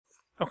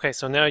Okay,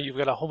 so now you've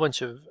got a whole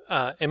bunch of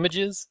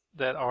images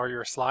that are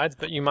your slides,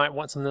 but you might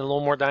want something a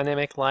little more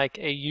dynamic like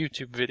a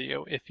YouTube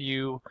video. If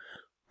you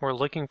were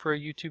looking for a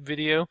YouTube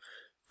video,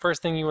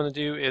 first thing you want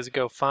to do is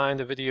go find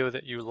a video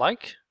that you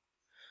like.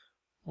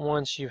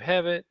 Once you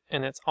have it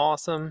and it's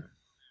awesome,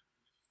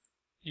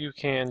 you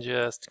can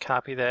just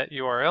copy that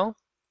URL.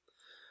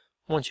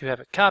 Once you have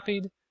it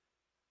copied,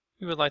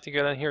 you would like to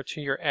go down here to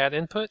your add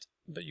input,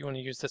 but you want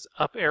to use this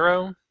up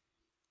arrow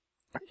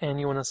and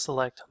you want to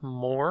select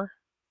more.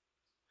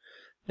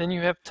 Then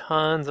you have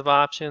tons of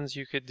options.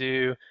 You could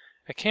do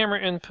a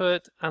camera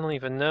input. I don't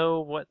even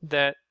know what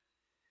that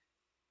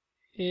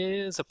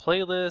is. A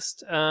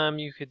playlist.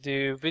 You could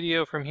do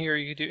video from here.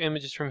 You could do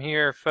images from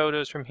here,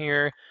 photos from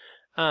here.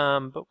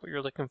 But what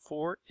you're looking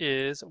for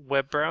is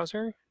web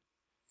browser.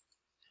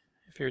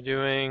 If you're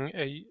doing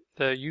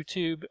the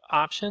YouTube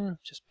option,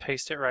 just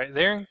paste it right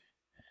there.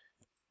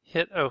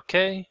 Hit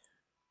OK.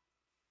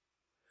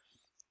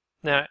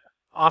 Now,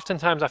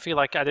 oftentimes I feel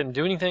like I didn't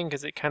do anything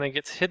because it kind of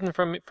gets hidden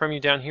from you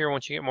down here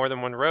once you get more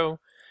than one row.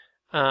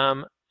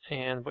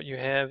 And what you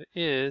have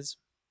is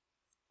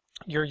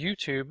your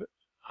YouTube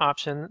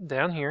option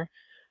down here.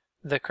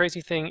 The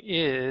crazy thing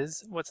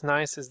is, what's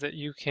nice is that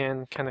you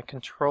can kind of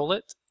control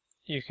it.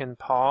 You can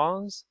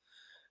pause,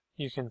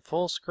 you can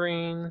full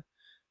screen,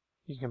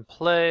 you can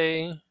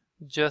play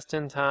just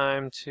in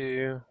time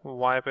to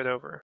wipe it over.